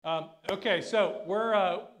Okay,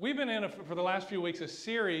 so we've been in for the last few weeks a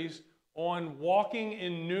series on walking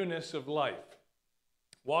in newness of life.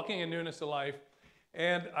 Walking in newness of life.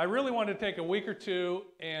 And I really wanted to take a week or two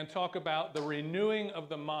and talk about the renewing of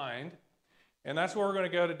the mind. And that's where we're going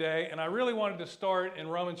to go today. And I really wanted to start in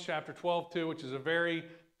Romans chapter 12 too, which is a very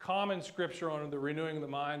common scripture on the renewing of the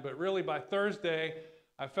mind. But really by Thursday,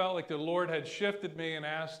 I felt like the Lord had shifted me and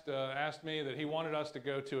asked me that He wanted us to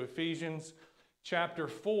go to Ephesians chapter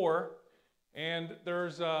 4. And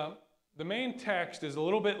there's the main text is a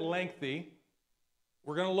little bit lengthy.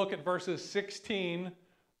 We're going to look at verses 16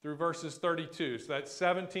 through verses 32. So that's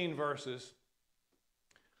 17 verses.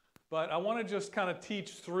 But I want to just kind of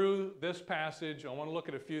teach through this passage. I want to look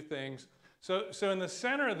at a few things. So in the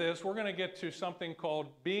center of this, we're going to get to something called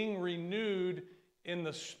being renewed in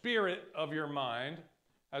the spirit of your mind,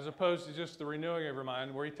 as opposed to just the renewing of your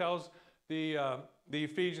mind, where he tells the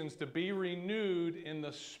Ephesians to be renewed in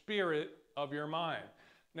the spirit of your mind.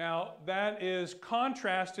 Now, that is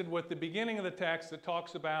contrasted with the beginning of the text that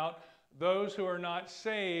talks about those who are not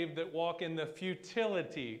saved that walk in the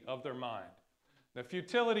futility of their mind. The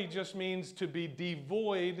futility just means to be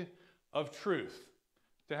devoid of truth,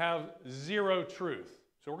 to have zero truth.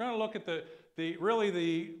 So we're going to look at the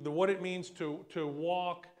what it means to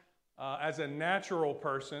walk as a natural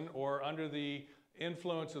person or under the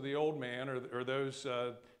influence of the old man or those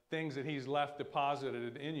things that he's left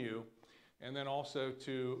deposited in you, and then also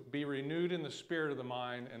to be renewed in the spirit of the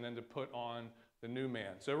mind and then to put on the new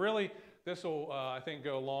man. So really, this will, I think,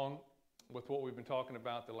 go along with what we've been talking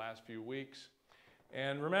about the last few weeks.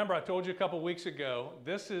 And remember, I told you a couple weeks ago,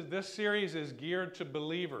 this series is geared to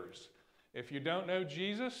believers. If you don't know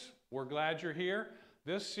Jesus, we're glad you're here.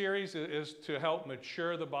 This series is to help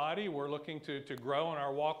mature the body. We're looking to grow in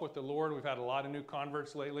our walk with the Lord. We've had a lot of new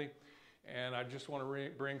converts lately, and I just want to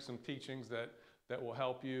bring some teachings that will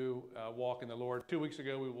help you walk in the Lord. 2 weeks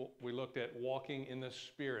ago, we looked at walking in the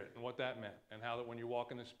Spirit and what that meant, and how that when you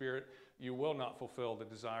walk in the Spirit, you will not fulfill the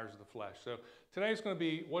desires of the flesh. So today is going to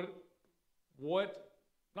be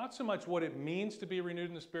not so much what it means to be renewed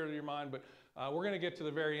in the spirit of your mind, but we're going to get to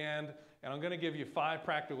the very end, and I'm going to give you 5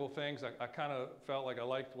 practical things. I kind of felt like I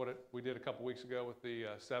liked we did a couple weeks ago with the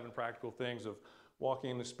 7 practical things of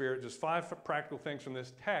walking in the Spirit. Just 5 practical things from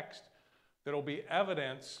this text that will be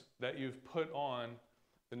evidence that you've put on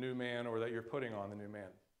the new man or that you're putting on the new man.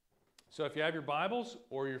 So if you have your Bibles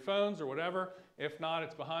or your phones or whatever, if not,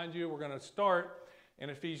 it's behind you. We're going to start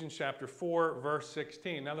in Ephesians chapter 4, verse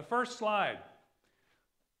 16. Now the first slide.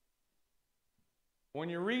 When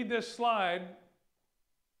you read this slide,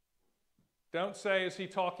 don't say, is he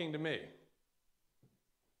talking to me?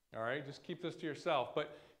 All right, just keep this to yourself.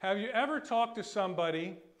 But have you ever talked to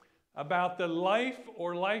somebody about the life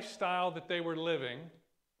or lifestyle that they were living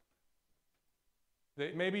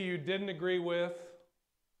that maybe you didn't agree with,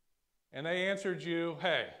 and they answered you,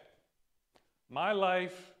 hey, my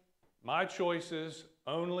life, my choices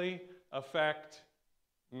only affect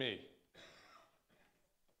me.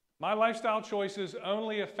 My lifestyle choices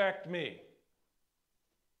only affect me.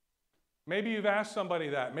 Maybe you've asked somebody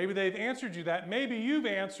that. Maybe they've answered you that. Maybe you've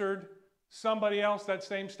answered somebody else that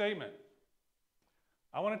same statement.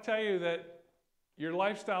 I want to tell you that your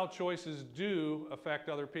lifestyle choices do affect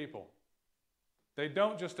other people. They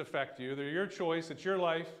don't just affect you. They're your choice. It's your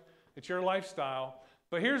life. It's your lifestyle.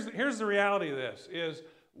 But here's the reality of this, is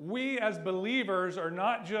we as believers are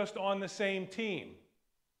not just on the same team.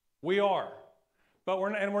 We are. But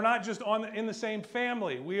we're not just in the same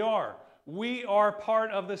family. We are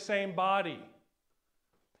part of the same body.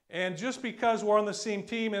 And just because we're on the same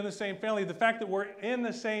team, in the same family, the fact that we're in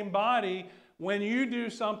the same body, when you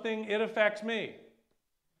do something, it affects me.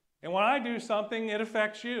 And when I do something, it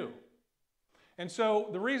affects you. And so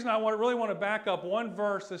the reason I really want to back up one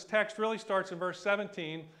verse, this text really starts in verse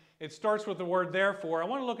 17. It starts with the word therefore. I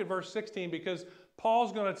want to look at verse 16 because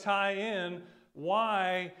Paul's going to tie in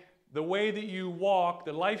why the way that you walk,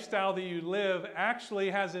 the lifestyle that you live, actually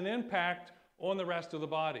has an impact on the rest of the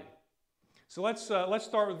body. So let's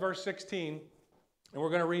start with verse 16, and we're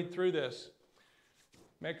going to read through this.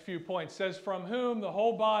 Make a few points. It says, from whom the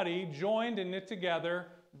whole body, joined and knit together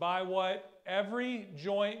by what every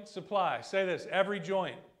joint supplies. Say this, every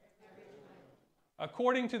joint.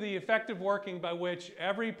 According to the effective working by which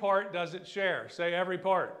every part does its share. Say every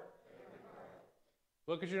part.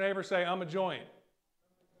 Look at your neighbor, say, I'm a joint.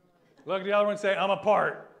 Look at the other one and say, I'm a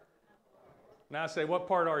part. Now say, what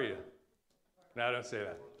part are you? No, don't say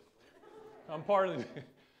that. I'm part of the...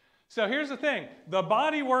 So here's the thing. The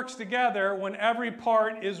body works together when every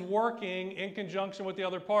part is working in conjunction with the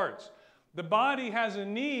other parts. The body has a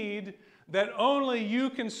need that only you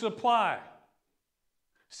can supply.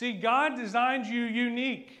 See, God designed you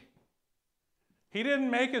unique. He didn't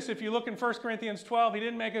make us, if you look in 1 Corinthians 12, He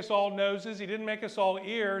didn't make us all noses. He didn't make us all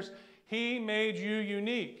ears. He made you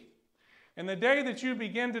unique. And the day that you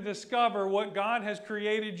begin to discover what God has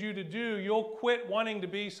created you to do, you'll quit wanting to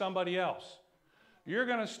be somebody else. You're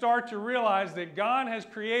going to start to realize that God has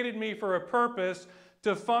created me for a purpose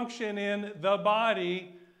to function in the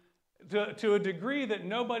body to a degree that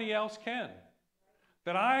nobody else can.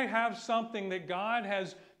 That I have something that God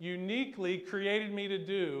has uniquely created me to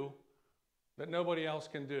do that nobody else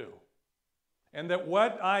can do. And that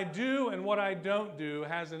what I do and what I don't do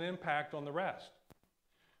has an impact on the rest.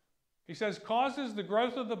 He says, causes the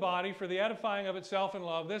growth of the body for the edifying of itself in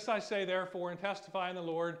love. This I say therefore and testify in the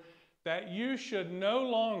Lord, that you should no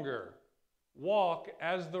longer walk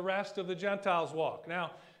as the rest of the Gentiles walk.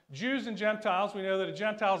 Now, Jews and Gentiles, we know that a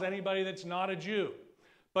Gentile is anybody that's not a Jew.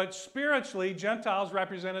 But spiritually, Gentiles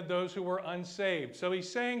represented those who were unsaved. So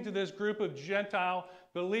he's saying to this group of Gentile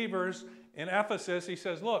believers in Ephesus, he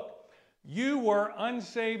says, look, you were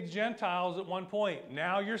unsaved Gentiles at one point.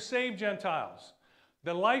 Now you're saved Gentiles.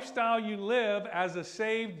 The lifestyle you live as a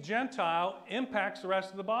saved Gentile impacts the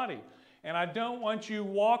rest of the body. And I don't want you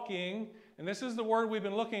walking, and this is the word we've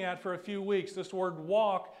been looking at for a few weeks. This word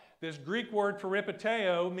walk, this Greek word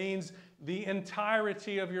peripateo, means the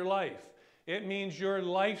entirety of your life. It means your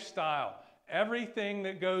lifestyle, everything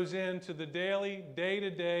that goes into the daily,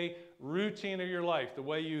 day-to-day routine of your life. The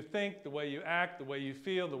way you think, the way you act, the way you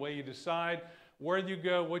feel, the way you decide, where you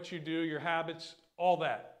go, what you do, your habits, all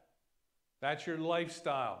that. That's your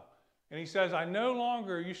lifestyle. And he says,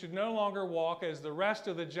 you should no longer walk as the rest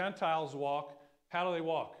of the Gentiles walk. How do they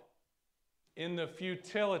walk? In the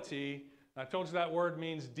futility. I told you that word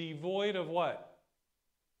means devoid of what?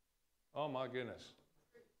 Oh my goodness.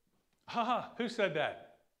 Who said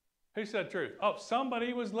that? Who said truth? Oh,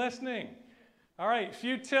 somebody was listening. All right,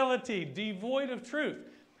 futility, devoid of truth.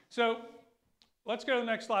 So let's go to the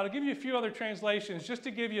next slide. I'll give you a few other translations just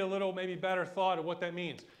to give you a little maybe better thought of what that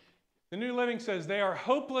means. The New Living says they are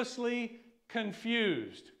hopelessly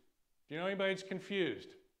confused. Do you know anybody that's confused?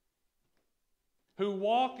 Who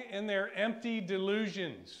walk in their empty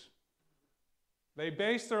delusions. They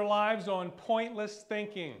base their lives on pointless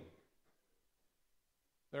thinking.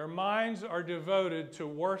 Their minds are devoted to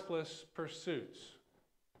worthless pursuits.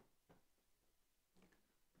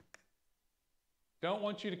 Don't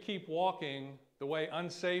want you to keep walking the way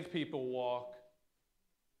unsaved people walk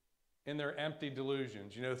in their empty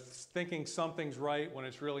delusions. You know, thinking something's right when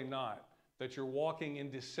it's really not. That you're walking in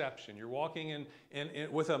deception. You're walking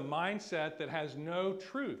in with a mindset that has no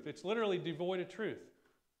truth. It's literally devoid of truth.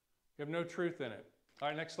 You have no truth in it. All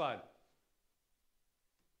right, next slide.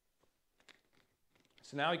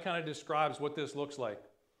 So now he kind of describes what this looks like.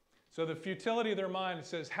 So the futility of their mind, it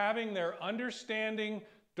says, having their understanding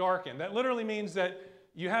darkened. That literally means that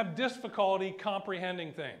you have difficulty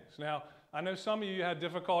comprehending things. Now, I know some of you had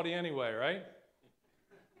difficulty anyway, right?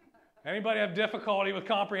 Anybody have difficulty with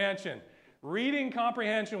comprehension? Reading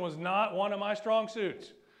comprehension was not one of my strong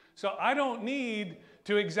suits. So I don't need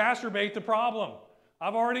to exacerbate the problem.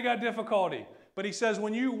 I've already got difficulty. But he says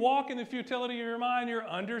when you walk in the futility of your mind, your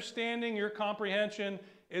understanding, your comprehension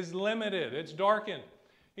is limited. It's darkened.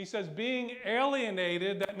 He says being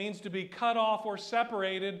alienated, that means to be cut off or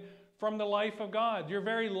separated from the life of God. Your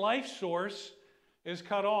very life source is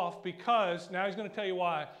cut off because, now he's going to tell you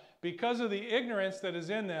why, because of the ignorance that is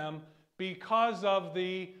in them, because of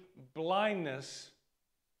the blindness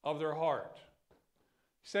of their heart.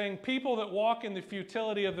 Saying people that walk in the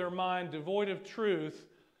futility of their mind, devoid of truth,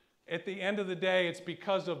 at the end of the day, it's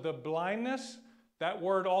because of the blindness. That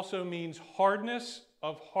word also means hardness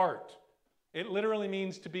of heart. It literally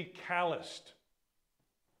means to be calloused.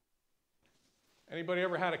 Anybody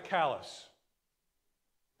ever had a callus?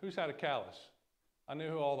 Who's had a callus? I knew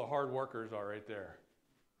who all the hard workers are right there.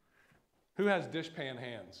 Who has dishpan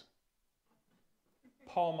hands?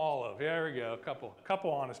 Palm olive. Yeah, there we go. A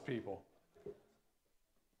couple honest people.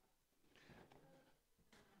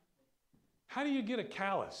 How do you get a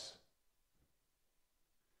callus?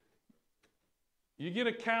 You get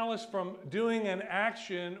a callus from doing an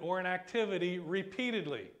action or an activity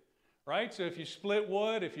repeatedly, right? So if you split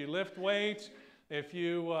wood, if you lift weights, if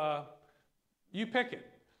you pick it.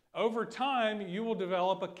 Over time, you will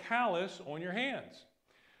develop a callus on your hands.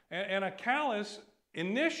 And a callus,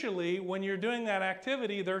 initially, when you're doing that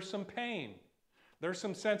activity, there's some pain. There's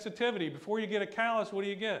some sensitivity. Before you get a callus, what do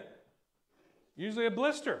you get? Usually a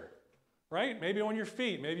blister, right? Maybe on your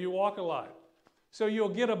feet. Maybe you walk a lot. So you'll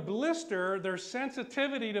get a blister. There's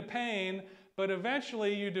sensitivity to pain, but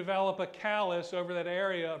eventually you develop a callus over that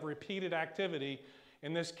area of repeated activity.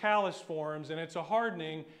 and this callus forms, and it's a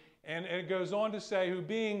hardening, and it goes on to say, who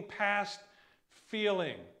being past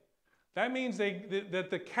feeling. That means that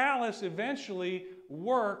the callus eventually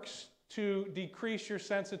works to decrease your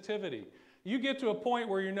sensitivity. You get to a point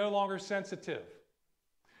where you're no longer sensitive.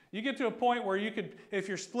 You get to a point where you could, if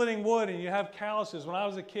you're splitting wood and you have calluses. When I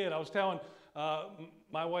was a kid, I was telling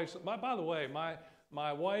my wife's, by the way,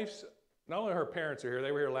 my wife's, not only her parents are here,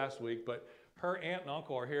 they were here last week, but her aunt and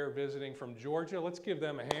uncle are here visiting from Georgia. Let's give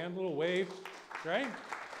them a hand, a little wave, right?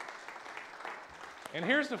 And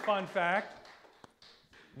here's the fun fact.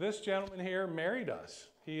 This gentleman here married us.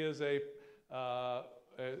 He is an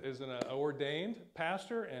ordained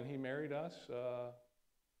pastor, and he married us a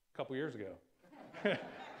couple years ago.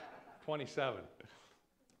 27.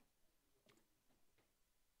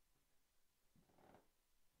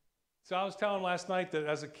 So I was telling last night that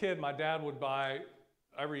as a kid, my dad would buy,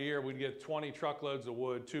 every year we'd get 20 truckloads of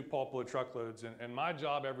wood, 2 pulpwood truckloads, and my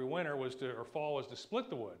job every winter was to, or fall, was to split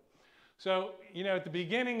the wood. So, you know, at the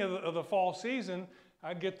beginning of the fall season,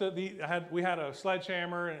 I'd get we had a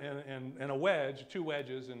sledgehammer and a wedge, 2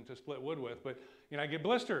 wedges and to split wood with, but you know, I'd get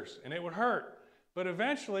blisters and it would hurt. But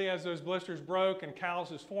eventually, as those blisters broke and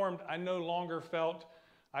calluses formed, I no longer felt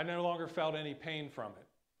any pain from it.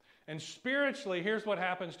 And spiritually, here's what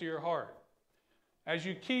happens to your heart. As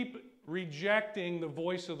you keep rejecting the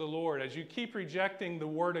voice of the Lord, as you keep rejecting the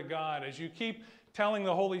Word of God, as you keep telling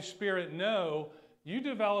the Holy Spirit no, you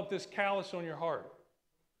develop this callus on your heart.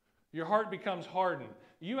 Your heart becomes hardened.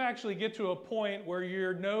 You actually get to a point where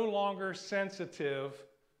you're no longer sensitive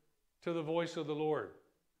to the voice of the Lord.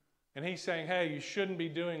 And he's saying, hey, you shouldn't be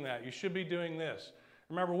doing that. You should be doing this.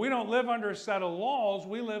 Remember, we don't live under a set of laws.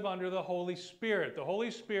 We live under the Holy Spirit. The Holy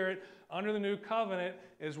Spirit, under the new covenant,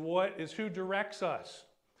 is who directs us.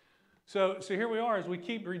 So here we are. As we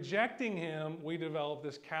keep rejecting him, we develop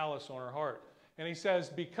this callus on our heart. And he says,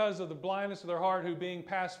 because of the blindness of their heart, who being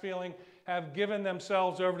past feeling, have given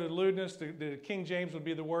themselves over to lewdness. The King James would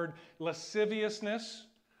be the word lasciviousness.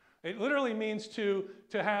 It literally means to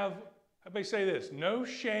have, everybody say this, no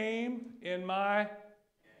shame in my,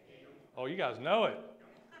 oh, you guys know it,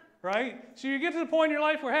 right? So you get to the point in your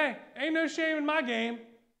life where, hey, ain't no shame in my game.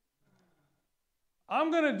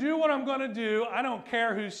 I'm going to do what I'm going to do. I don't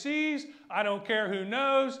care who sees. I don't care who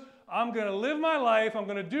knows. I'm going to live my life. I'm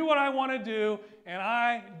going to do what I want to do, and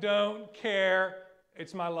I don't care.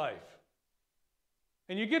 It's my life.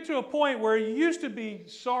 And you get to a point where you used to be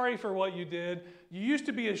sorry for what you did. You used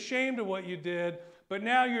to be ashamed of what you did, but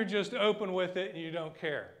now you're just open with it and you don't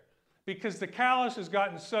care. Because the callus has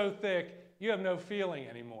gotten so thick, you have no feeling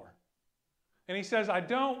anymore. And he says, I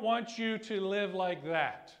don't want you to live like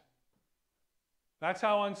that. That's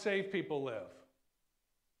how unsaved people live,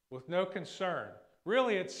 with no concern.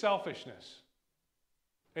 Really, it's selfishness.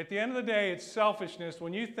 At the end of the day, it's selfishness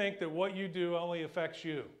when you think that what you do only affects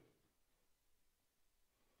you.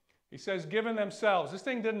 He says, given themselves. This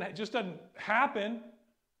thing just doesn't happen.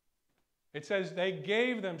 It says they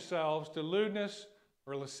gave themselves to lewdness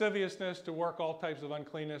or lasciviousness, to work all types of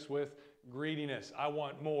uncleanness with greediness. I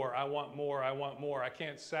want more, I want more, I want more. I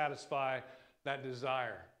can't satisfy that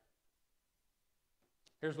desire.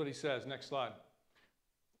 Here's what he says. Next slide.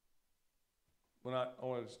 I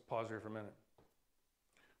want to just pause here for a minute.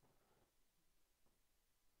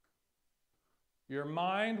 Your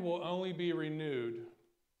mind will only be renewed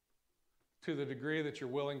to the degree that you're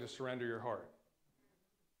willing to surrender your heart.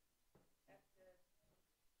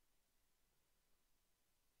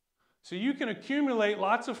 So you can accumulate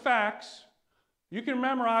lots of facts. You can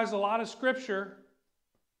memorize a lot of scripture.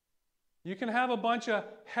 You can have a bunch of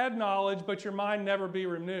head knowledge, but your mind never be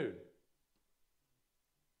renewed.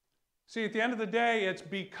 See, at the end of the day, it's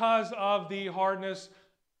because of the hardness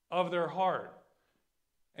of their heart.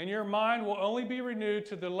 And your mind will only be renewed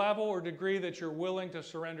to the level or degree that you're willing to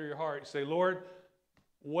surrender your heart. You say, Lord,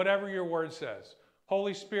 whatever your word says.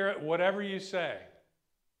 Holy Spirit, whatever you say.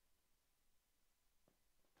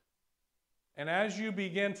 And as you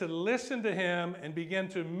begin to listen to him and begin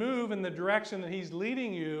to move in the direction that he's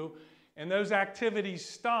leading you, and those activities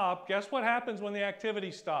stop, guess what happens when the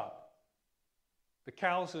activities stop? The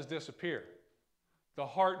calluses disappear. The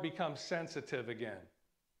heart becomes sensitive again.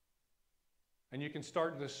 And you can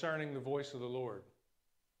start discerning the voice of the Lord.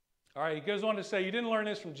 All right, he goes on to say, you didn't learn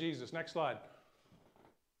this from Jesus. Next slide.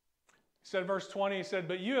 He said, verse 20, he said,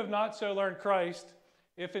 but you have not so learned Christ,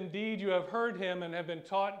 if indeed you have heard him and have been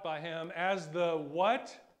taught by him as the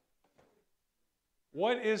what?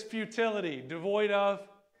 What is futility? Devoid of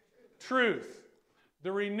truth.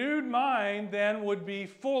 The renewed mind then would be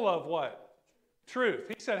full of what? Truth.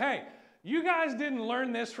 He said, hey, you guys didn't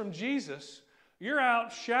learn this from Jesus. You're out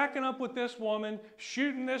shacking up with this woman,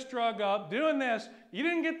 shooting this drug up, doing this. You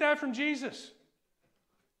didn't get that from Jesus.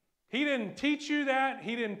 He didn't teach you that.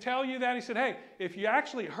 He didn't tell you that. He said, hey, if you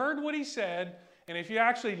actually heard what he said, and if you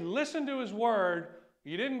actually listened to his word,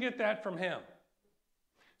 you didn't get that from him.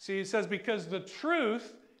 See, he says, because the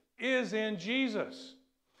truth is in Jesus.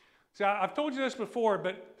 See, I've told you this before,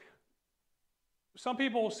 but some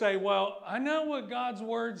people will say, well, I know what God's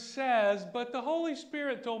word says, but the Holy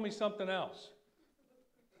Spirit told me something else.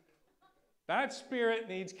 That spirit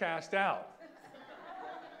needs cast out.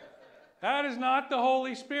 That is not the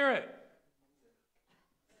Holy Spirit.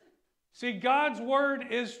 See, God's word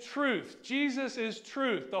is truth. Jesus is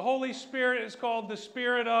truth. The Holy Spirit is called the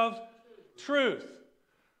Spirit of truth.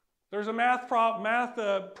 There's a math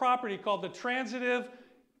property called the transitive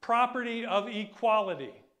property of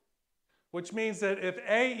equality, which means that if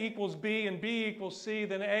A equals B and B equals C,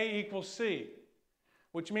 then A equals C.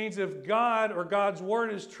 Which means if God or God's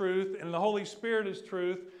word is truth and the Holy Spirit is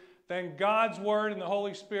truth, then God's word and the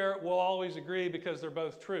Holy Spirit will always agree because they're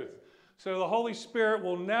both truth. So the Holy Spirit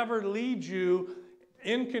will never lead you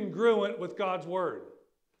incongruent with God's word.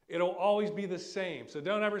 It'll always be the same. So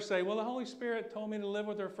don't ever say, well, the Holy Spirit told me to live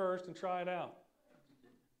with her first and try it out.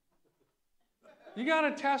 You got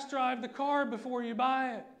to test drive the car before you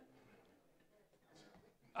buy it.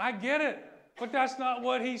 I get it, but that's not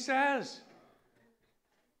what he says.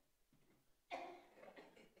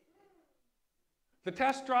 The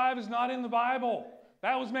test drive is not in the Bible.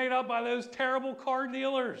 That was made up by those terrible car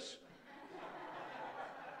dealers.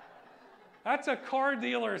 That's a car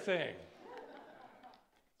dealer thing.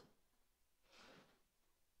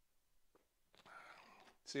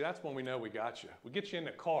 See, that's when we know we got you. We get you in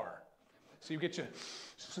the car. So you get you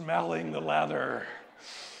smelling the leather.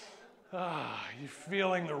 You're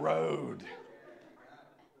feeling the road.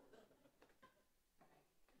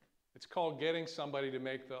 It's called getting somebody to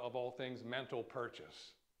make the, of all things, mental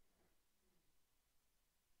purchase.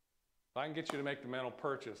 If I can get you to make the mental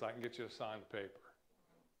purchase, I can get you to sign the paper.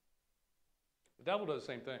 The devil does the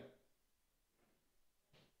same thing.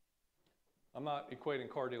 I'm not equating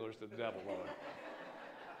car dealers to the devil, by the way.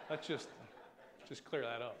 Let's just clear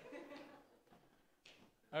that up.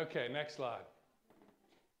 Okay, next slide.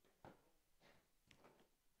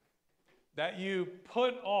 That you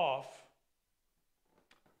put off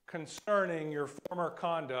concerning your former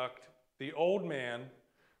conduct, the old man,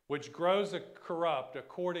 which grows corrupt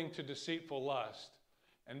according to deceitful lust,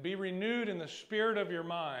 and be renewed in the spirit of your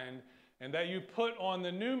mind, and that you put on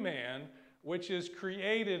the new man, which is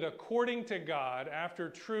created according to God after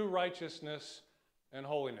true righteousness and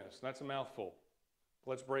holiness. That's a mouthful.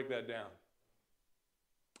 Let's break that down.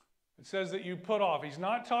 It says that you put off. He's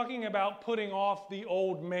not talking about putting off the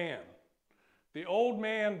old man. The old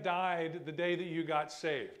man died the day that you got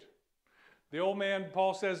saved. The old man,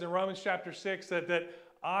 Paul says in Romans chapter 6, that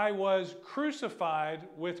I was crucified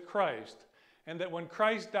with Christ, and that when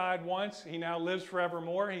Christ died once, he now lives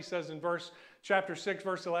forevermore. He says in chapter 6,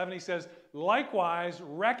 verse 11, he says, likewise,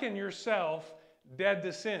 reckon yourself dead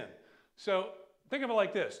to sin. So think of it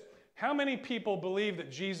like this. How many people believe that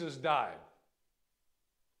Jesus died?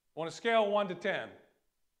 On a scale of 1 to 10.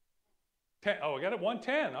 10. Oh, I got it? 1,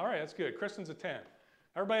 10. All right, that's good. Kristen's a 10.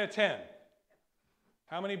 Everybody a 10.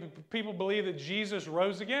 How many people believe that Jesus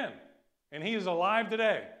rose again? And he is alive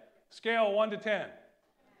today? Scale of 1 to 10.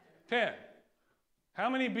 10. How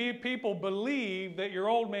many people believe that your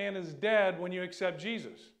old man is dead when you accept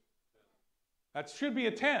Jesus? That should be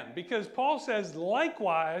a 10, because Paul says,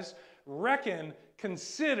 likewise, reckon,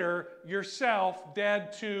 consider yourself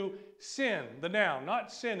dead to sin. The noun,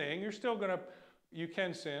 not sinning. You're still you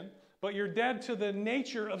can sin, but you're dead to the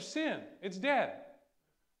nature of sin. It's dead.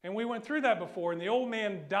 And we went through that before, and the old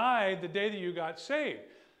man died the day that you got saved.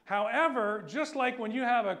 However, just like when you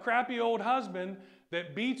have a crappy old husband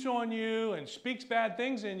that beats on you and speaks bad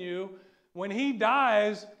things in you, when he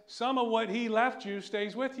dies, some of what he left you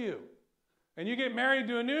stays with you. And you get married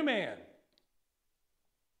to a new man.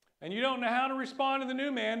 And you don't know how to respond to the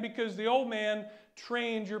new man because the old man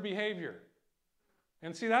trained your behavior.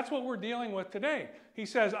 And see, that's what we're dealing with today. He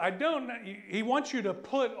says, he wants you to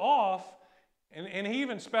put off, and he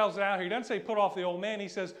even spells it out here. He doesn't say put off the old man. He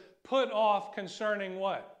says put off concerning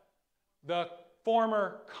what? The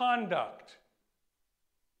former conduct.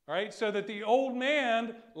 All right, so that the old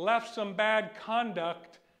man left some bad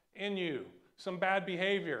conduct in you, some bad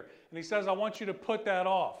behavior. And he says, I want you to put that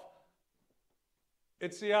off.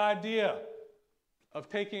 It's the idea of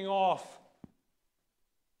taking off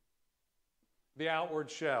the outward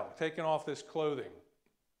shell, taking off this clothing.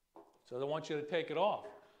 So I want you to take it off.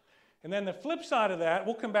 And then the flip side of that,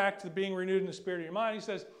 we'll come back to being renewed in the spirit of your mind. He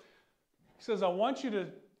He says, I want you to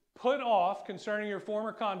put off concerning your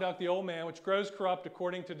former conduct the old man, which grows corrupt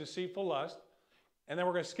according to deceitful lust. And then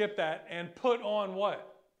we're going to skip that and put on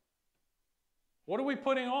what? What are we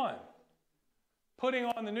putting on? Putting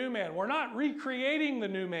on the new man. We're not recreating the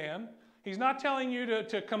new man. He's not telling you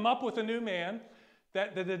to come up with a new man.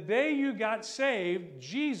 That the day you got saved,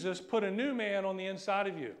 Jesus put a new man on the inside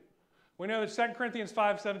of you. We know that 2 Corinthians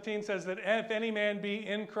 5:17 says that if any man be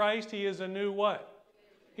in Christ, he is a new what?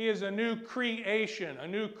 He is a new creation, a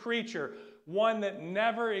new creature, one that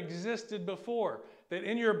never existed before. That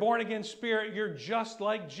in your born-again spirit, you're just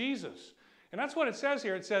like Jesus. And that's what it says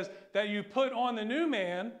here. It says that you put on the new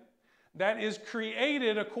man that is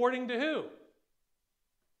created according to who?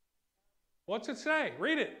 What's it say?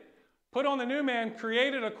 Read it. Put on the new man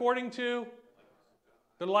created according to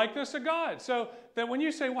the likeness of God. So that when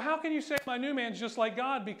you say, well, how can you say my new man's just like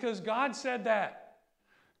God? Because God said that.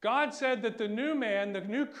 God said that the new man, the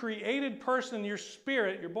new created person, your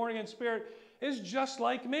spirit, your born-again spirit, is just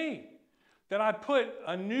like me. That I put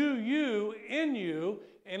a new you in you,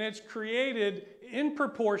 and it's created in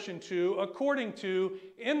proportion to, according to,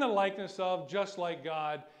 in the likeness of, just like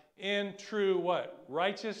God, in true what?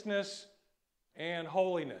 Righteousness and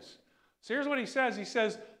holiness. So here's what he says. He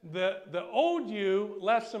says, the old you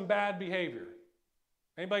left some bad behavior.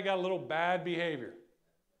 Anybody got a little bad behavior?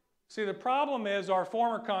 See, the problem is our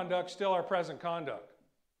former conduct still our present conduct.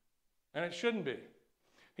 And it shouldn't be.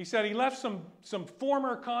 He said he left some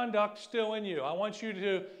former conduct still in you. I want you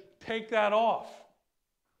to take that off.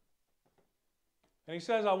 And he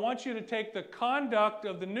says, I want you to take the conduct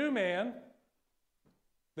of the new man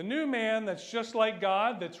that's just like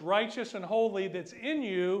God, that's righteous and holy, that's in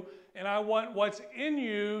you, and I want what's in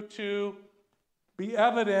you to be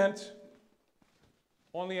evident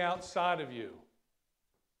on the outside of you.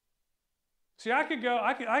 See, I could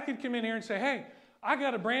come in here and say, hey, I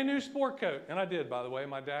got a brand new sport coat. And I did, by the way.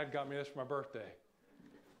 My dad got me this for my birthday.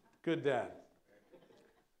 Good dad.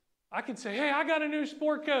 I could say, hey, I got a new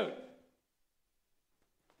sport coat.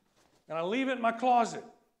 And I leave it in my closet.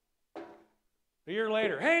 A year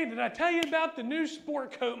later, hey, did I tell you about the new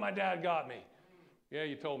sport coat my dad got me? Yeah,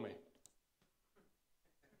 you told me.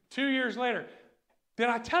 2 years later, did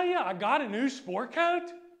I tell you I got a new sport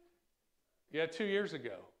coat? Yeah, 2 years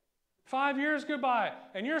ago. 5 years go by,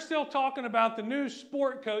 and you're still talking about the new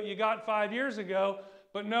sport coat you got 5 years ago,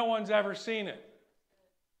 but no one's ever seen it.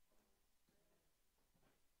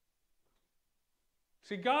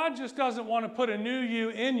 See, God just doesn't want to put a new you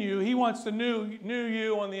in you. He wants the new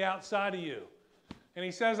you on the outside of you. And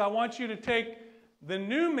he says, I want you to take the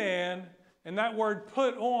new man, and that word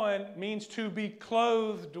put on means to be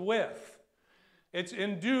clothed with. It's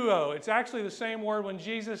enduo. It's actually the same word when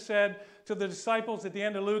Jesus said to the disciples at the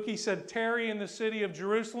end of Luke, he said, tarry in the city of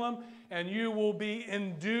Jerusalem, and you will be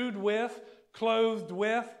endued with, clothed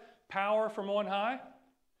with power from on high.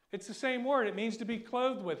 It's the same word. It means to be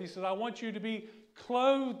clothed with. He said, I want you to be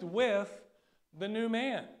clothed with the new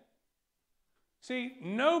man. See,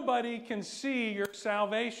 nobody can see your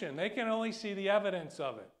salvation. They can only see the evidence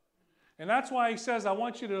of it. And that's why he says, I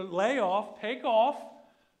want you to lay off, take off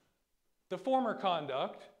the former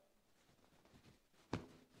conduct,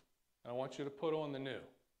 and I want you to put on the new.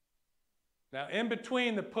 Now, in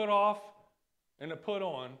between the put off and the put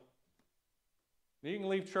on, you can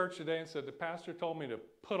leave church today and say, the pastor told me to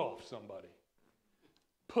put off somebody.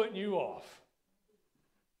 Putting you off.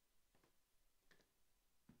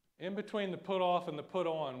 In between the put off and the put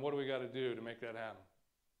on, what do we got to do to make that happen?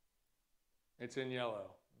 It's in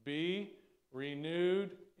yellow. Be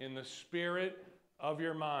renewed in the spirit of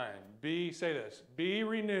your mind. Say this. Be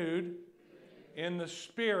renewed in the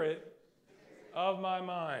spirit of my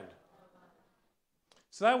mind.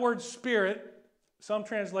 So that word spirit, some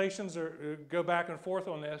translations go back and forth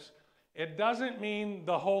on this. It doesn't mean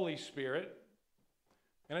the Holy Spirit.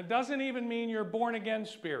 And it doesn't even mean your born-again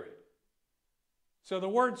spirit. So the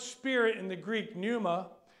word spirit in the Greek, pneuma,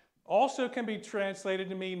 also can be translated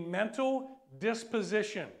to mean mental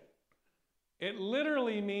disposition. It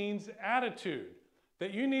literally means attitude,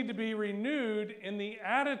 that you need to be renewed in the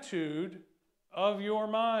attitude of your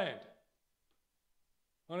mind.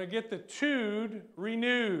 I'm going to get the tude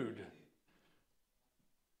renewed.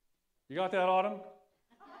 You got that, Autumn?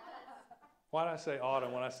 Why did I say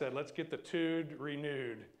Autumn when I said, let's get the tude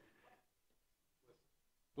renewed?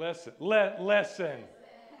 Listen. Let's go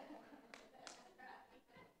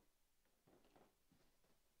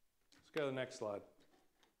to the next slide.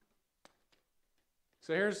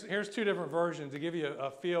 So here's two different versions to give you a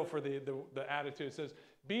feel for the attitude. It says,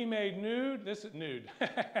 be made nude. This is nude.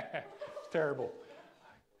 It's terrible.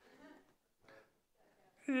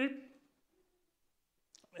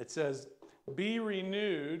 It says, be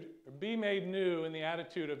renewed, or be made new in the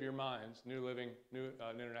attitude of your minds. New Living, New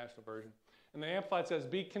International Version. And the Amplified says,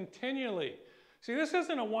 be continually. See, this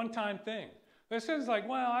isn't a one-time thing. This isn't like,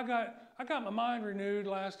 well, I got my mind renewed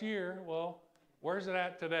last year. Well, where's it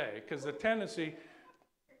at today? Because the tendency,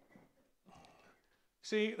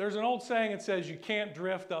 see, there's an old saying that says you can't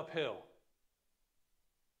drift uphill.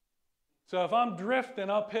 So if I'm drifting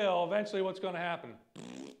uphill, eventually what's going to happen?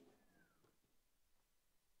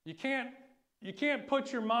 You can't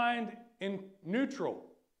put your mind in neutral.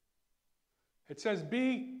 It says,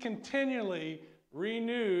 be continually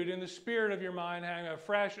renewed in the spirit of your mind, having a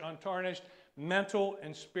fresh, untarnished mental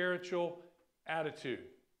and spiritual attitude.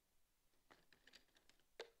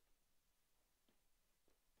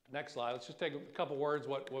 Next slide. Let's just take a couple words.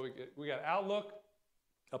 What we got: outlook,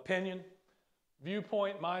 opinion,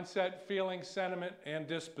 viewpoint, mindset, feeling, sentiment, and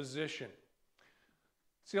disposition.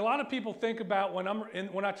 See, a lot of people think about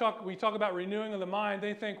we talk about renewing of the mind,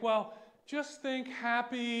 they think, well, just think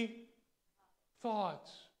happy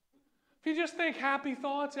thoughts. If you just think happy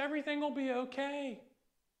thoughts, everything will be okay.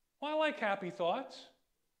 Well, I like happy thoughts.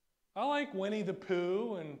 I like Winnie the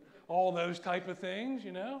Pooh and all those type of things,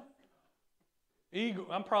 you know. Igor,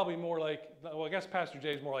 I'm probably more like, well, I guess Pastor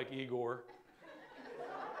Jay's more like Igor.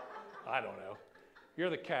 I don't know.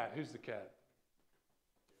 You're the cat. Who's the cat?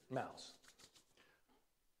 Mouse.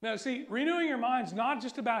 Now, see, renewing your mind's not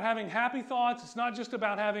just about having happy thoughts. It's not just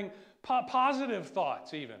about having positive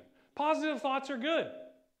thoughts even. Positive thoughts are good.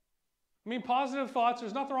 I mean, positive thoughts,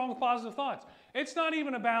 there's nothing wrong with positive thoughts. It's not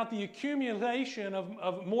even about the accumulation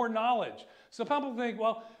of more knowledge. So people think,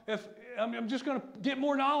 well, if I'm just going to get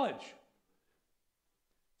more knowledge.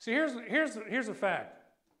 See, here's a fact.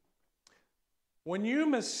 When you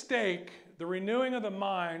mistake the renewing of the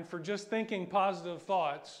mind for just thinking positive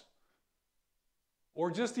thoughts or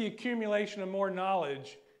just the accumulation of more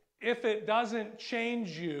knowledge, if it doesn't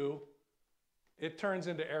change you, it turns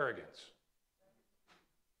into arrogance.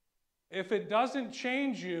 If it doesn't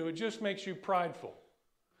change you, it just makes you prideful.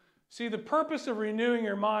 See, the purpose of renewing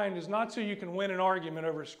your mind is not so you can win an argument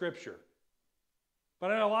over Scripture.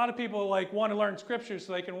 But I know a lot of people want to learn Scripture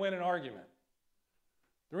so they can win an argument.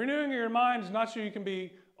 The renewing of your mind is not so you can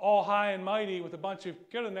be all high and mighty with a bunch of,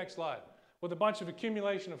 go to the next slide, with a bunch of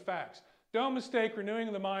accumulation of facts. Don't mistake renewing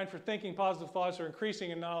of the mind for thinking positive thoughts or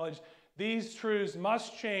increasing in knowledge. These truths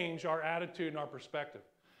must change our attitude and our perspective.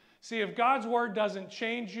 See, if God's Word doesn't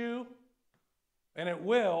change you, and it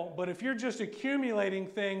will, but if you're just accumulating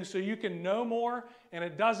things so you can know more and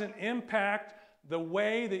it doesn't impact the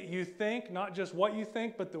way that you think, not just what you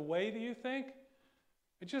think, but the way that you think,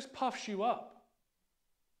 it just puffs you up.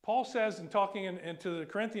 Paul says in talking into the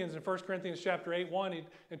Corinthians in 1 Corinthians chapter 8:1,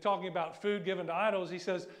 and talking about food given to idols, he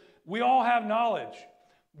says, we all have knowledge,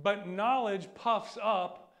 but knowledge puffs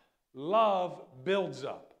up, love builds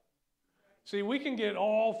up. See, we can get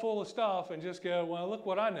all full of stuff and just go, well, look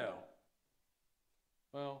what I know.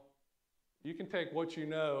 Well, you can take what you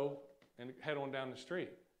know and head on down the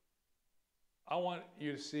street. I want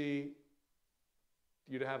you to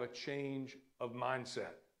have a change of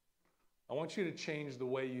mindset. I want you to change the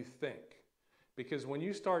way you think. Because when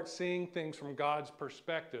you start seeing things from God's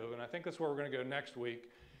perspective, and I think that's where we're going to go next week,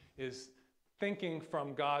 is thinking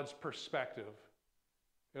from God's perspective,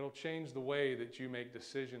 it'll change the way that you make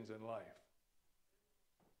decisions in life.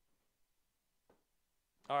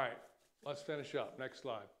 All right. Let's finish up. Next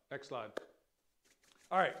slide. Next slide.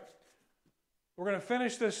 All right. We're going to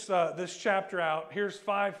finish this chapter out. Here's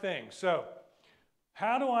 5 things. So,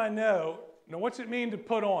 how do I know? Now, what's it mean to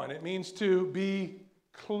put on? It means to be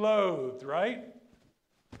clothed, right?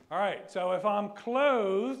 All right. So, if I'm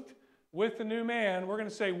clothed with the new man, we're going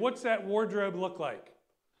to say, what's that wardrobe look like?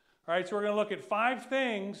 All right. So, we're going to look at 5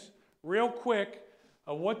 things real quick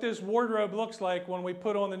of what this wardrobe looks like when we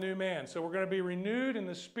put on the new man. So we're going to be renewed in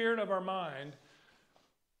the spirit of our mind.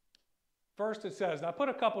 First it says, and I put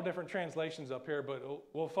a couple different translations up here, but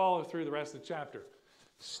we'll follow through the rest of the chapter.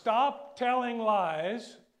 Stop telling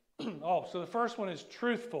lies. Oh, so the first one is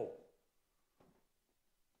truthful.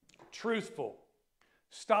 Truthful.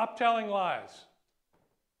 Stop telling lies.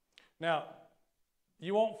 Now,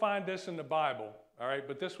 you won't find this in the Bible, all right,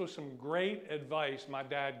 but this was some great advice my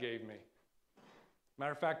dad gave me.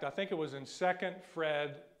 Matter of fact, I think it was in 2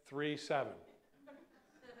 Fred 3:7.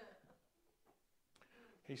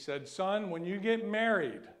 He said, son, when you get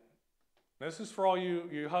married, this is for all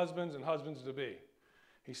you husbands and husbands-to-be.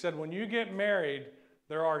 He said, when you get married,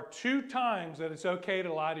 there are 2 times that it's okay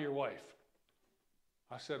to lie to your wife.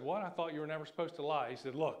 I said, what? I thought you were never supposed to lie. He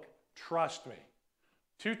said, look, trust me.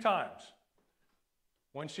 2 times.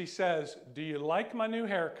 When she says, do you like my new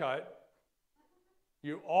haircut?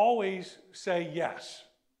 You always say yes.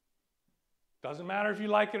 Doesn't matter if you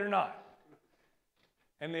like it or not.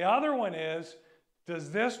 And the other one is,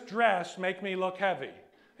 does this dress make me look heavy?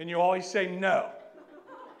 And you always say no.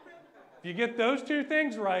 If you get those two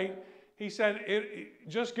things right, he said,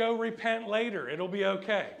 just go repent later. It'll be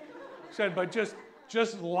okay. He said, but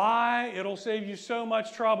just lie. It'll save you so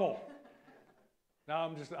much trouble. No,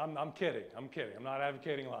 I'm kidding. I'm kidding. I'm not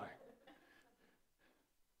advocating lying.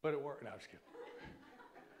 But it worked. No, I'm just kidding.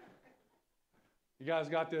 You guys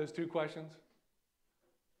got those two questions?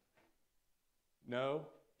 No?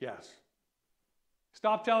 Yes.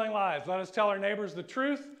 Stop telling lies. Let us tell our neighbors the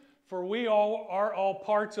truth, for we all are all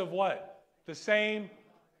parts of what? The same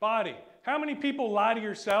body. How many people lie to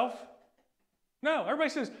yourself? No. Everybody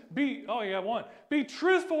says, oh, you got one. Be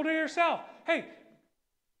truthful to yourself. Hey,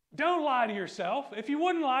 don't lie to yourself. If you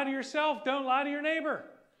wouldn't lie to yourself, don't lie to your neighbor.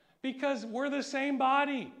 Because we're the same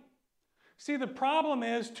body. See, the problem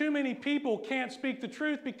is too many people can't speak the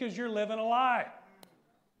truth because you're living a lie.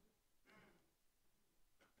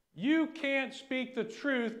 You can't speak the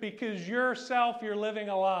truth because yourself you're living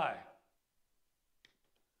a lie.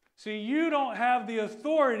 See, you don't have the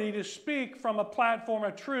authority to speak from a platform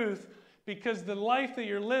of truth because the life that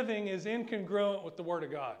you're living is incongruent with the Word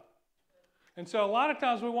of God. And so a lot of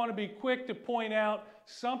times we want to be quick to point out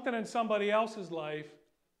something in somebody else's life,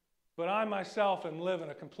 but I myself am living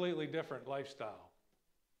a completely different lifestyle.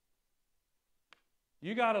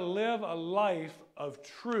 You got to live a life of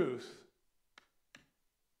truth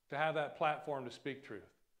to have that platform to speak truth.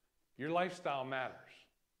 Your lifestyle matters.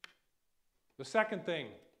 The second thing,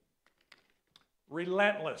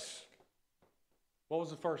 relentless. What was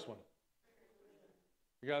the first one?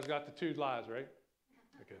 You guys got the two lies, right?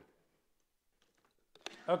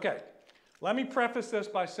 Okay. Let me preface this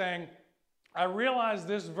by saying I realize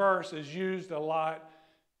this verse is used a lot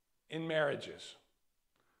in marriages.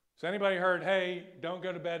 Has anybody heard, hey, don't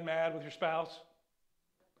go to bed mad with your spouse?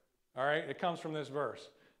 All right, it comes from this verse.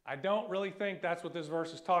 I don't really think that's what this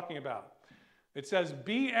verse is talking about. It says,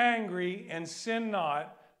 be angry and sin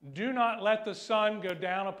not. Do not let the sun go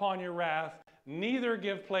down upon your wrath, neither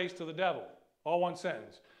give place to the devil. All one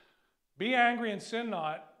sentence. Be angry and sin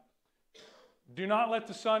not. Do not let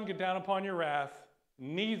the sun go down upon your wrath,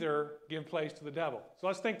 neither give place to the devil. So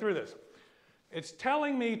let's think through this. It's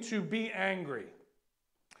telling me to be angry.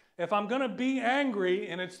 If I'm going to be angry,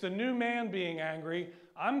 and it's the new man being angry,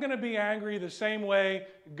 I'm going to be angry the same way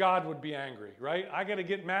God would be angry, right? I got to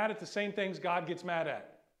get mad at the same things God gets mad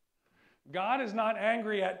at. God is not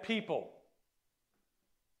angry at people.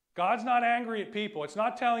 God's not angry at people. It's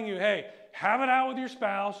not telling you, hey, have it out with your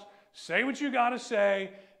spouse, say what you got to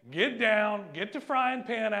say, get down, get the frying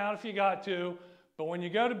pan out if you got to, but when you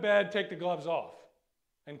go to bed, take the gloves off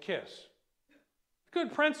and kiss.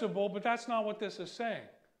 Good principle, but that's not what this is saying.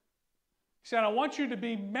 He said, I want you to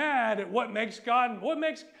be mad at what makes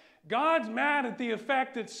God's mad at the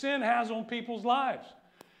effect that sin has on people's lives.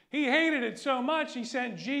 He hated it so much, he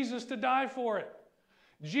sent Jesus to die for it.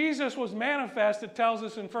 Jesus was manifest, it tells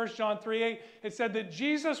us in 1 John 3:8, it said that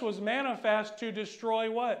Jesus was manifest to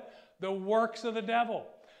destroy what? The works of the devil.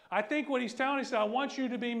 I think what he's telling us, I want you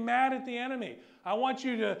to be mad at the enemy. I want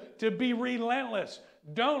you to be relentless.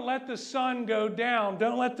 Don't let the sun go down.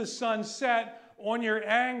 Don't let the sun set on your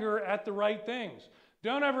anger at the right things.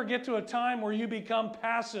 Don't ever get to a time where you become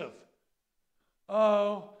passive.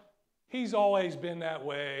 Oh, he's always been that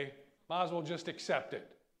way. Might as well just accept it.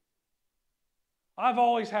 I've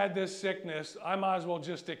always had this sickness. I might as well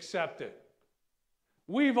just accept it.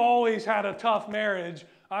 We've always had a tough marriage.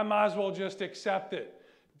 I might as well just accept it.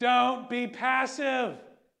 Don't be passive.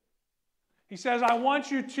 He says, I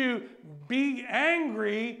want you to be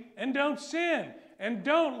angry and don't sin. And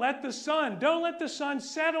don't let the sun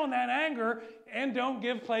set on that anger, and don't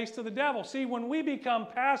give place to the devil. See, when we become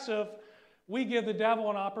passive, we give the devil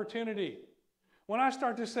an opportunity. When I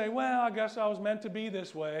start to say, well, I guess I was meant to be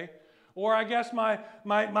this way, or I guess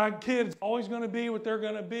my kid's always going to be what they're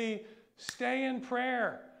going to be, stay in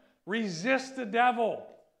prayer. Resist the devil.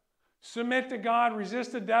 Submit to God,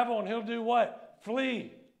 resist the devil, and he'll do what?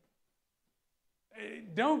 Flee.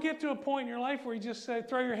 Don't get to a point in your life where you just say,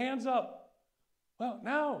 throw your hands up. Well,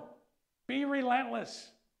 no. Be relentless.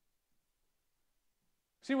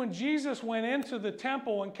 See, when Jesus went into the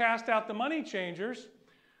temple and cast out the money changers,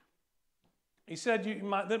 he said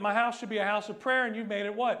that my house should be a house of prayer, and you've made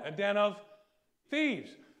it what? A den of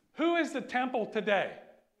thieves. Who is the temple today?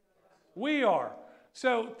 We are.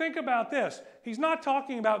 So think about this. He's not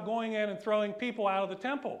talking about going in and throwing people out of the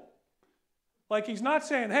temple. Like he's not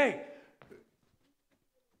saying, hey,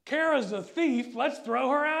 Kara's a thief, let's throw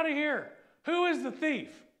her out of here. Who is the thief?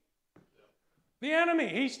 The enemy,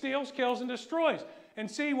 he steals, kills, and destroys. And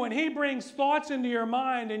see, when he brings thoughts into your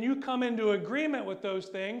mind and you come into agreement with those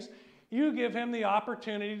things, you give him the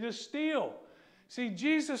opportunity to steal. See,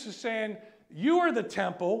 Jesus is saying, you are the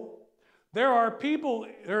temple. There are people,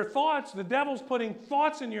 there are thoughts. The devil's putting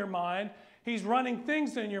thoughts in your mind. He's running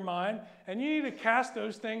things in your mind, and you need to cast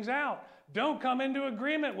those things out. Don't come into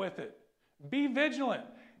agreement with it. Be vigilant.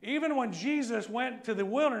 Even when Jesus went to the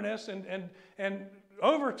wilderness and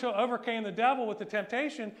overcame the devil with the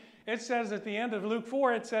temptation, it says at the end of Luke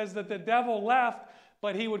 4, it says that the devil left,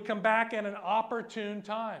 but he would come back at an opportune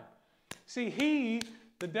time. See,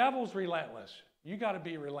 the devil's relentless. You got to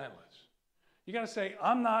be relentless. You got to say,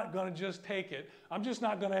 I'm not going to just take it. I'm just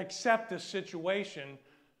not going to accept this situation.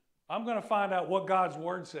 I'm going to find out what God's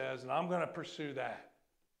word says, and I'm going to pursue that.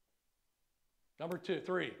 Number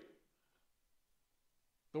 3,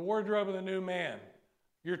 the wardrobe of the new man.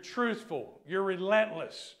 You're truthful. You're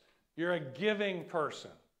relentless. You're a giving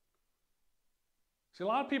person. See, a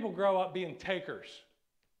lot of people grow up being takers.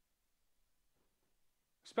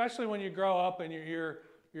 Especially when you grow up and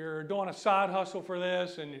you're doing a side hustle for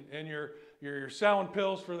this, and you're selling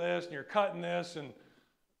pills for this, and you're cutting this, and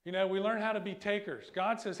we learn how to be takers.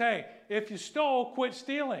 God says, hey, if you stole, quit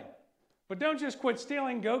stealing. But don't just quit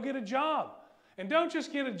stealing, go get a job. And don't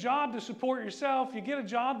just get a job to support yourself, you get a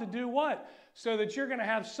job to do what? So that you're going to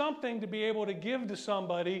have something to be able to give to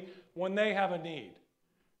somebody when they have a need.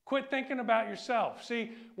 Quit thinking about yourself.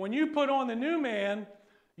 See, when you put on the new man,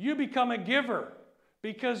 you become a giver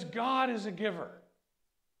because God is a giver.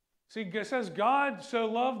 See, it says God so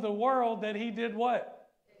loved the world that he did what?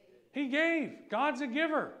 He gave. God's a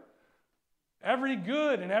giver. Every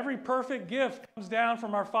good and every perfect gift comes down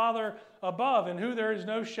from our Father above, in who there is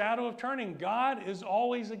no shadow of turning. God is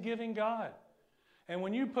always a giving God. And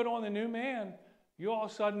when you put on the new man, you all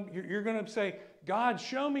of a sudden, you're going to say, God,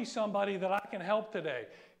 show me somebody that I can help today.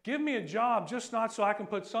 Give me a job, just not so I can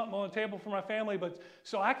put something on the table for my family, but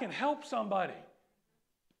so I can help somebody.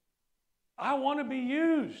 I want to be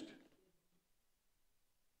used.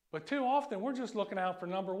 But too often, we're just looking out for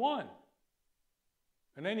number 1.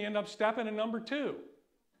 And then you end up stepping in number 2.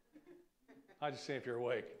 I just see if you're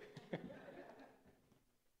awake.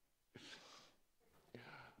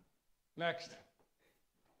 Next,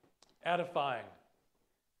 edifying.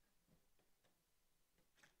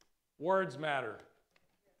 Words matter.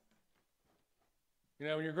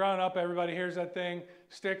 When you're growing up, everybody hears that thing,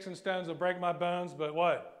 sticks and stones will break my bones, but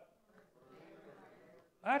what?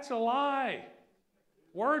 That's a lie.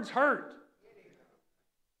 Words hurt.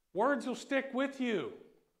 Words will stick with you.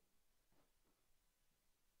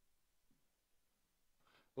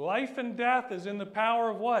 Life and death is in the power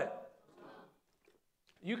of what?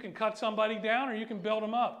 You can cut somebody down or you can build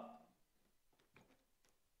them up.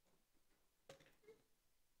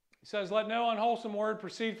 He says, let no unwholesome word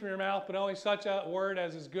proceed from your mouth, but only such a word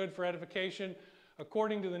as is good for edification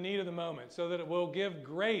according to the need of the moment, so that it will give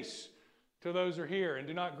grace to those who hear. And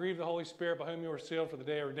do not grieve the Holy Spirit, by whom you are sealed for the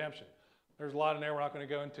day of redemption. There's a lot in there we're not going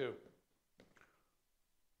to go into.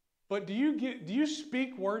 But do you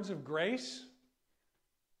speak words of grace?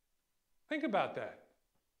 Think about that.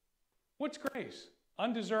 What's grace?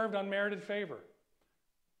 Undeserved, unmerited favor.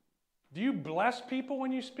 Do you bless people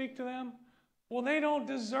when you speak to them? Well, they don't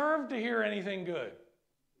deserve to hear anything good.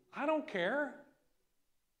 I don't care.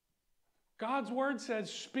 God's word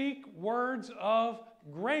says, speak words of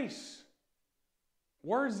grace.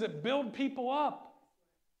 Words that build people up.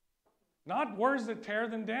 Not words that tear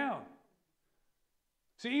them down.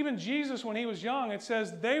 See, even Jesus, when he was young, it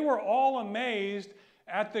says they were all amazed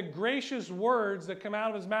at the gracious words that come out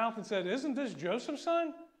of his mouth and said, isn't this Joseph's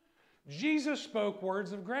son? Jesus spoke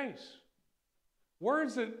words of grace.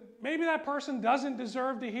 Words that maybe that person doesn't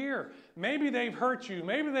deserve to hear. Maybe they've hurt you.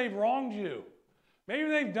 Maybe they've wronged you. Maybe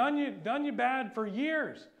they've done you bad for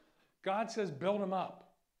years. God says, build them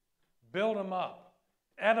up. Build them up.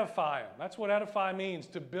 Edify them. That's what edify means,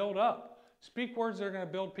 to build up. Speak words that are going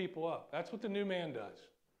to build people up. That's what the new man does.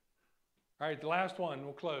 All right, the last one,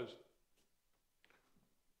 we'll close.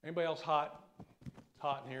 Anybody else hot? It's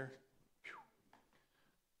hot in here. Whew.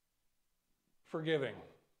 Forgiving.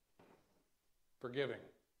 Forgiving.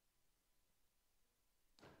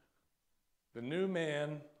 The new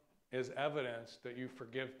man is evidence that you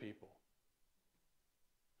forgive people.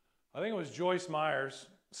 I think it was Joyce Myers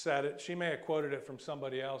said it. She may have quoted it from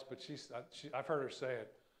somebody else, but I've heard her say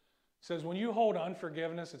it. It says, when you hold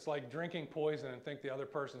unforgiveness, it's like drinking poison and think the other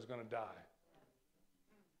person's going to die.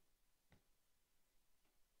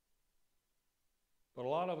 But a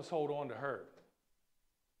lot of us hold on to hurt.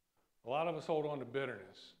 A lot of us hold on to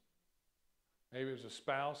bitterness. Maybe it was a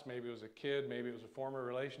spouse, maybe it was a kid, maybe it was a former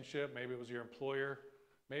relationship, maybe it was your employer,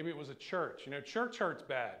 maybe it was a church. You know, church hurts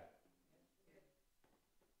bad.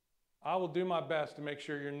 I will do my best to make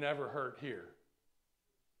sure you're never hurt here.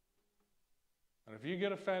 And if you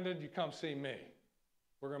get offended, you come see me.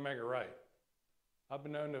 We're going to make it right. I've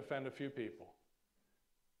been known to offend a few people,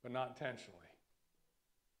 but not intentionally.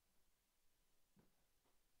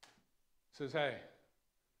 It says, hey,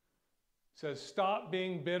 it says, stop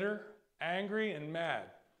being bitter, angry, and mad.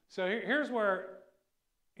 So here's where,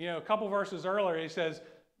 you know, a couple verses earlier, he says,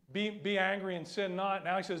 be angry and sin not.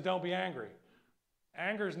 Now he says, don't be angry.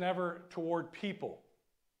 Anger is never toward people.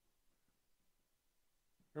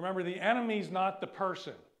 Remember, the enemy's not the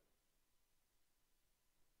person.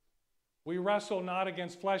 We wrestle not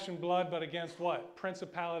against flesh and blood, but against what?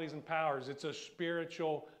 Principalities and powers. It's a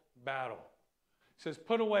spiritual battle. It says,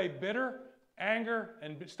 put away bitter, anger,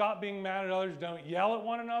 and stop being mad at others. Don't yell at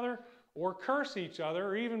one another or curse each other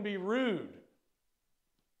or even be rude.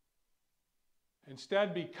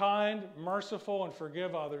 Instead, be kind, merciful, and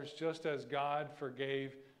forgive others just as God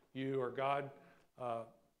forgave you, or God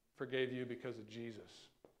forgave you because of Jesus.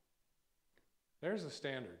 There's the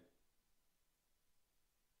standard.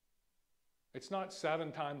 It's not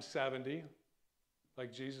 7 times 70,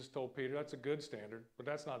 like Jesus told Peter. That's a good standard, but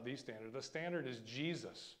that's not the standard. The standard is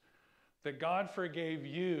Jesus. That God forgave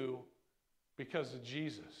you because of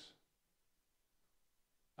Jesus.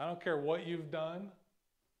 I don't care what you've done.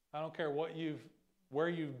 I don't care where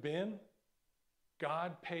you've been.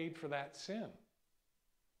 God paid for that sin.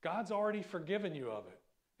 God's already forgiven you of it.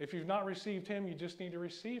 If you've not received him, you just need to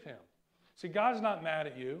receive him. See, God's not mad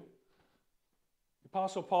at you. The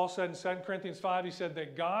Apostle Paul said in 2 Corinthians 5, he said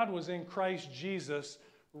that God was in Christ Jesus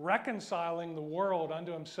reconciling the world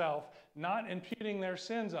unto himself, not imputing their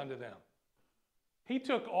sins unto them. He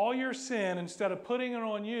took all your sin, instead of putting it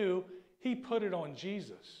on you, he put it on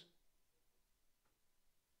Jesus.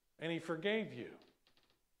 And he forgave you.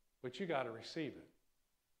 But you got to receive it.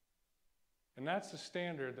 And that's the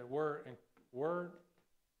standard that we're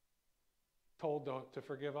told to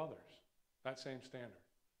forgive others. That same standard.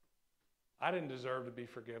 I didn't deserve to be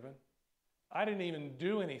forgiven. I didn't even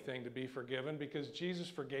do anything to be forgiven because Jesus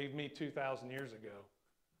forgave me 2,000 years ago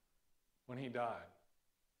when he died.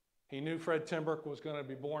 He knew Fred Timbrook was going to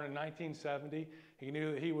be born in 1970. He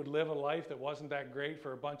knew that he would live a life that wasn't that great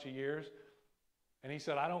for a bunch of years. And he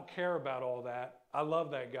said, I don't care about all that. I love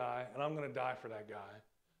that guy, and I'm going to die for that guy.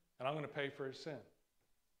 And I'm going to pay for his sin.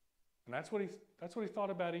 And that's what he thought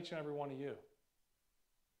about each and every one of you.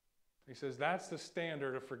 He says, that's the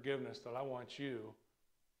standard of forgiveness that I want you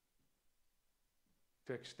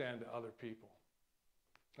to extend to other people.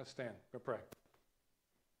 Let's stand. Go pray.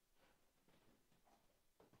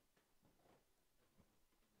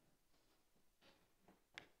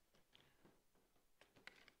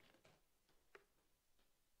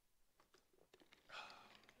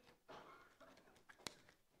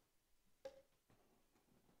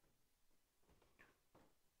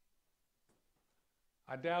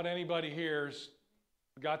 I doubt anybody here's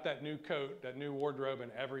got that new coat, that new wardrobe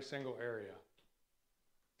in every single area.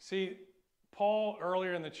 See, Paul,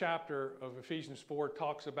 earlier in the chapter of Ephesians 4,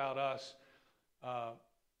 talks about us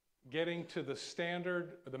getting to the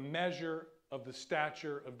standard, the measure of the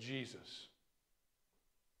stature of Jesus.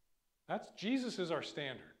 Jesus is our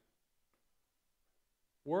standard.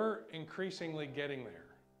 We're increasingly getting there.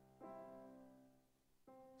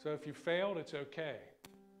 So if you failed, it's okay.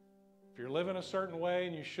 If you're living a certain way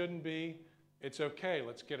and you shouldn't be, it's okay.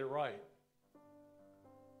 Let's get it right.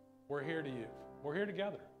 We're here to you. We're here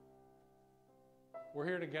together. We're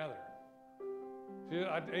here together. See,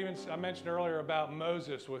 I mentioned earlier about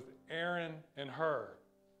Moses with Aaron and Hur.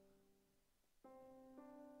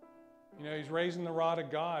 You know, he's raising the rod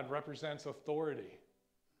of God, represents authority.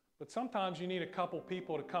 But sometimes you need a couple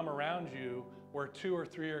people to come around you where 2 or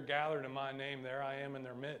 3 are gathered in my name. There I am in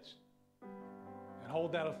their midst. And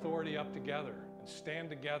hold that authority up together and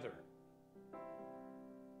stand together.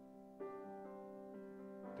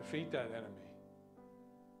 Defeat that enemy.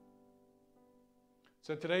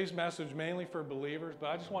 So today's message mainly for believers,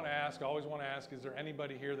 but I just want to ask, I always want to ask, is there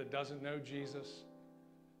anybody here that doesn't know Jesus?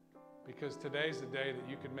 Because today's the day that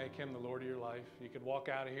you could make him the Lord of your life. You could walk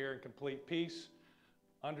out of here in complete peace,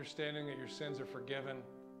 understanding that your sins are forgiven.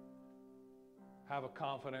 Have a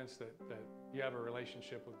confidence that you have a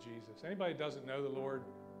relationship with Jesus. Anybody that doesn't know the Lord,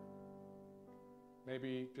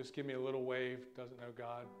 maybe just give me a little wave, doesn't know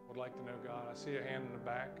God, would like to know God. I see a hand in the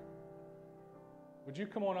back. Would you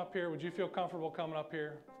come on up here? Would you feel comfortable coming up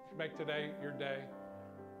here? Make today your day.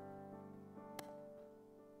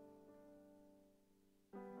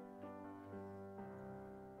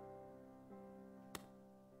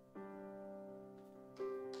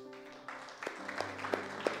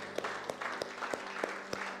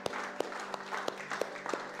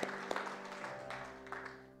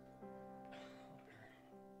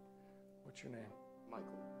 What's your name?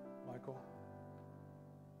 Michael. Michael.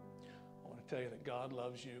 I want to tell you that God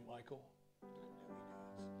loves you, Michael.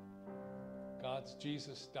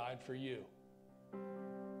 Jesus died for you.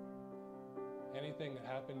 Anything that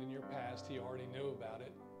happened in your past, he already knew about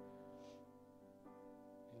it.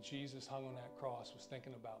 And Jesus hung on that cross, was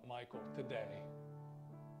thinking about Michael today.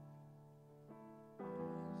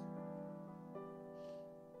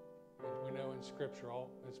 And we know in Scripture,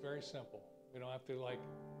 it's very simple. We don't have to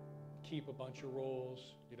keep a bunch of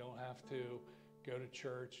rules. You don't have to go to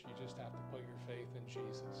church. You just have to put your faith in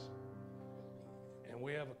Jesus. And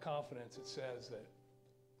we have a confidence that says that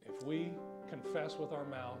if we confess with our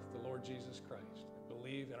mouth the Lord Jesus Christ, and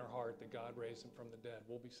believe in our heart that God raised him from the dead,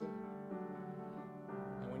 we'll be saved.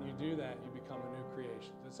 And when you do that, you become a new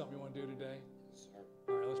creation. Is that something you want to do today? Yes, sir.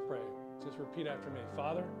 All right, let's pray. Just repeat after me.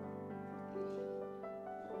 Father,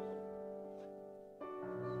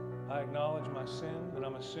 I acknowledge my sin, that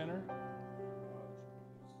I'm a sinner.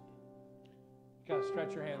 You got to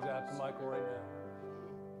stretch your hands out to Michael right now.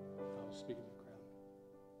 I was speaking to the crowd.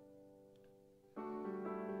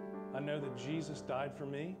 I know that Jesus died for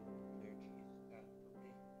me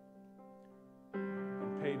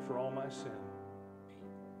and paid for all my sin.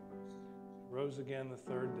 Rose again the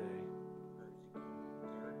third day.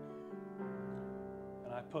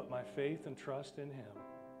 And I put my faith and trust in him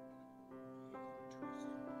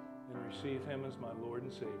and receive him as my Lord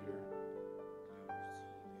and Savior.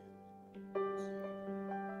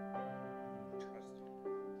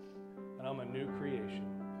 And I'm a new creation.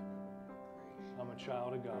 I'm a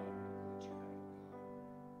child of God.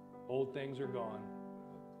 Old things are gone.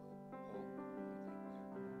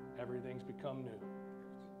 Everything's become new.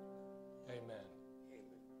 Amen.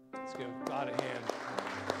 Let's give God a hand.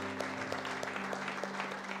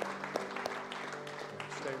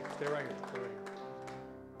 Stay right here. Stay right here.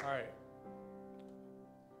 All right.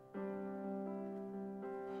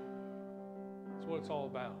 That's what it's all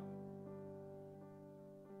about.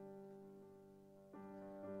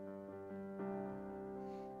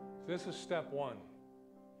 This is step one.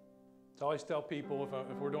 I always tell people if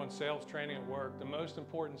we're doing sales training at work, the most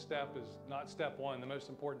important step is not step one. The most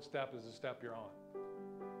important step is the step you're on.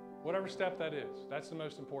 Whatever step that is, that's the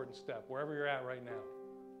most important step, wherever you're at right now.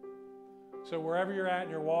 So wherever you're at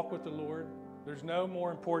in your walk with the Lord, there's no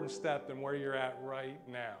more important step than where you're at right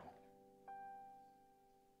now.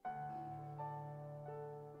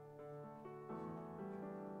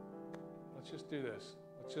 Let's just do this.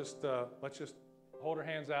 Let's just hold our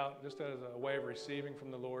hands out just as a way of receiving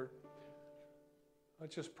from the Lord.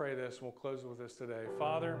 Let's just pray this, and we'll close with this today.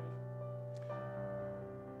 Father,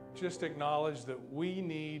 just acknowledge that we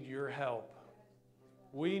need your help.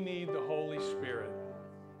 We need the Holy Spirit.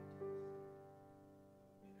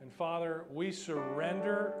 And Father, we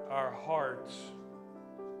surrender our hearts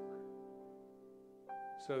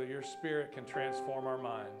so that your Spirit can transform our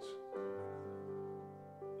minds.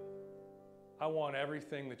 I want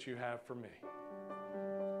everything that you have for me.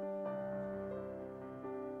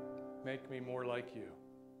 Make me more like you.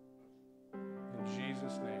 In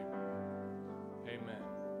Jesus' name, amen.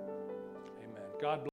 Amen. God bless.